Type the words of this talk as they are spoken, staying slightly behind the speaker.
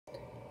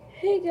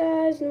Hey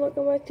guys, and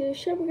welcome back to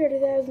Shopper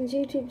 2000's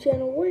YouTube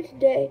channel, where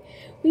today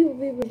we will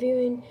be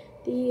reviewing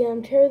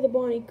the Terry the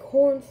Bonnie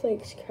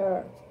Cornflakes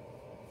car.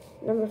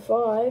 Number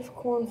 5,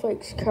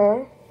 Cornflakes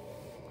car.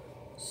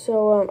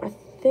 So, I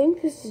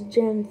think this is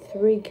Gen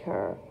 3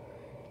 car.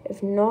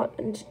 If not,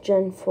 it's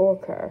Gen 4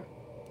 car.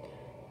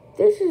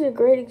 This is a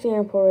great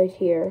example right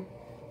here,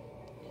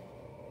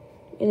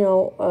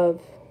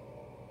 of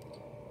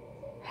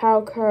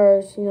how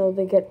cars,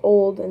 they get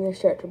old and they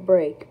start to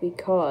break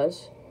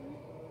because...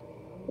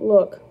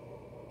 Look,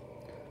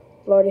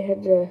 I've already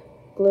had to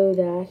glue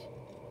that.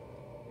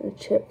 The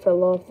chip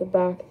fell off the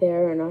back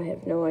there, and I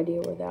have no idea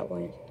where that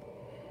went.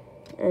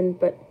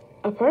 But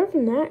apart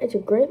from that, it's a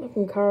great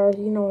looking car.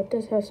 It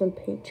does have some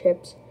paint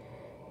chips,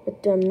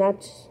 but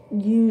that's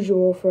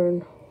usual for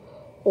an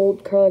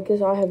old car like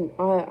this. I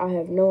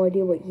have no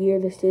idea what year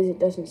this is. It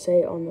doesn't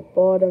say on the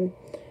bottom.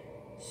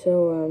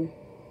 So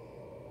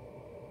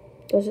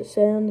does it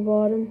say on the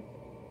bottom?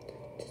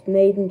 It's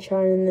made in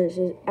China, and this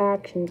is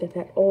Action, got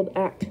that old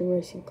Action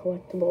Racing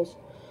Collectibles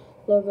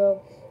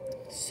logo.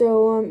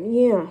 So,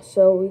 yeah,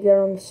 so we got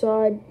on the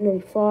side,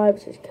 number 5,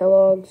 it says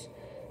Kellogg's,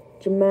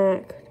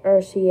 Jamac,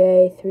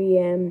 RCA,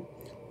 3M.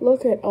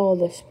 Look at all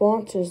the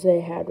sponsors they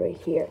had right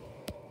here.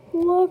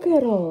 Look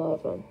at all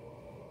of them.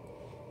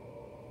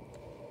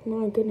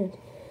 My goodness.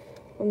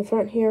 On the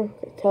front here,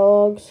 got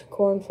Kellogg's,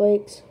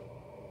 Cornflakes.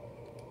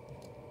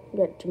 We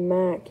got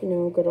Jamac,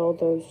 got all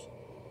those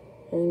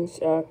things.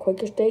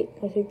 Quaker State,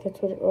 I think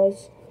that's what it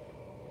was.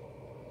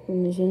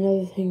 And there's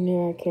another thing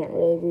there, I can't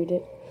really read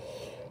it.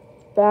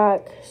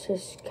 Back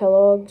says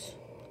Kellogg's,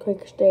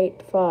 Quaker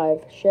State,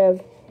 5,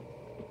 Chev.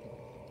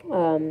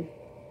 Got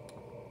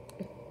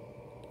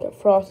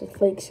Frosted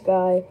Flakes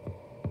guy,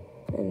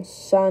 and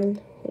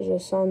Sun. There's a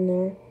Sun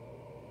there.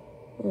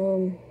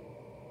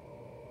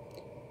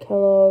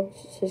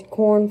 Kellogg's, it says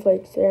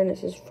Cornflakes there, and it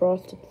says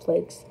Frosted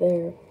Flakes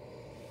there.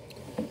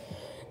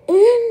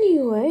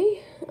 Anyway,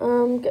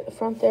 got the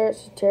front there, it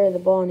says Terry the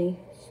Bonnie.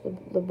 So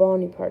the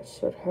Bonnie part's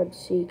sort of hard to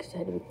see because it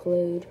had to be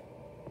glued.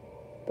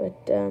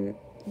 But,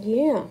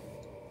 yeah.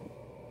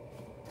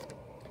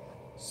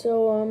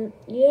 So,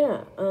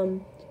 yeah,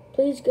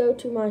 please go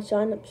to my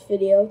sign-ups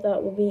video.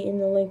 That will be in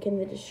the link in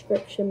the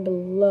description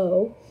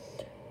below.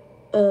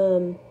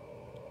 So,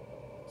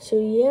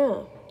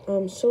 yeah,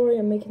 I'm sorry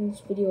I'm making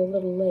this video a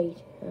little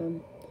late.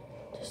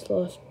 Just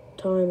lost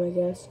time, I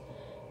guess.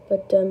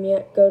 But,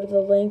 yeah, go to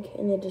the link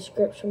in the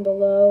description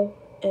below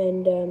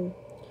and,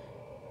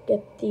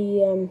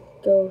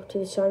 go to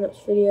the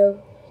sign-ups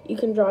video. You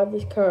can drive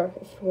this car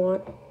if you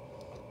want.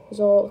 There's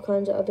all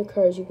kinds of other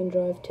cars you can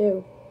drive,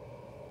 too.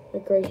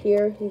 Like right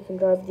here, you can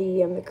drive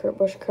the Kurt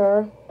Busch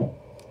car.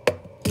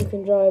 You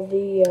can drive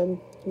the,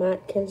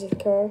 Matt Kenseth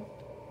car.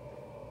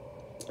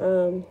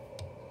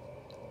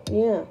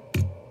 Yeah.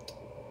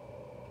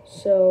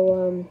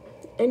 So,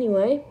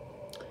 anyway...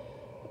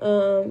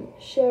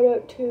 shout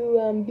out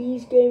to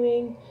Bees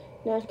Gaming,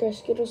 NASCAR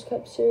Skittles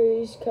Cup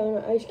Series,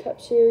 Kona Ice Cup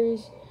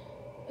Series,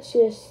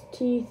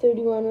 CST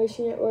 31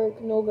 Racing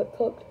Network, Noel Got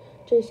Cooked,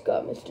 Jay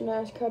Scott, Mr.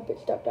 NASCAR, Pit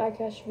Stop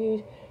Diecast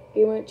Reviews,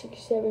 Gamer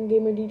 67,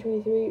 Gamer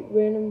D23,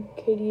 Random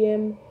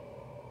KDM,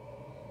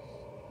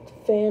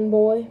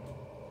 Fanboy,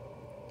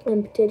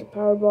 and Potato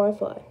Powered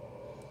Wi-Fi.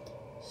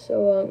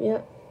 So,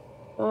 yeah,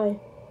 bye.